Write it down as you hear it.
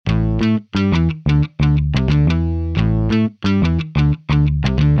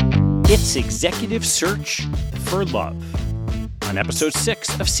It's Executive Search for Love. On episode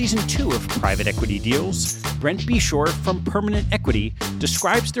 6 of season 2 of Private Equity Deals, Brent Beshore from Permanent Equity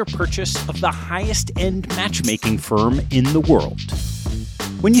describes their purchase of the highest-end matchmaking firm in the world.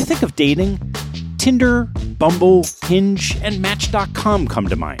 When you think of dating, Tinder, Bumble, Hinge, and Match.com come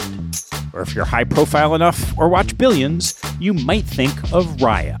to mind. Or if you're high-profile enough or watch Billions, you might think of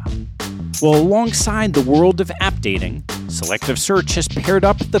Raya. Well, alongside the world of app dating, Selective Search has paired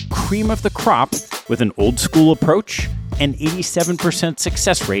up the cream of the crop with an old-school approach and 87%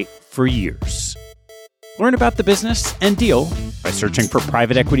 success rate for years. Learn about the business and deal by searching for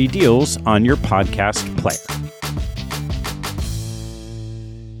Private Equity Deals on your podcast player.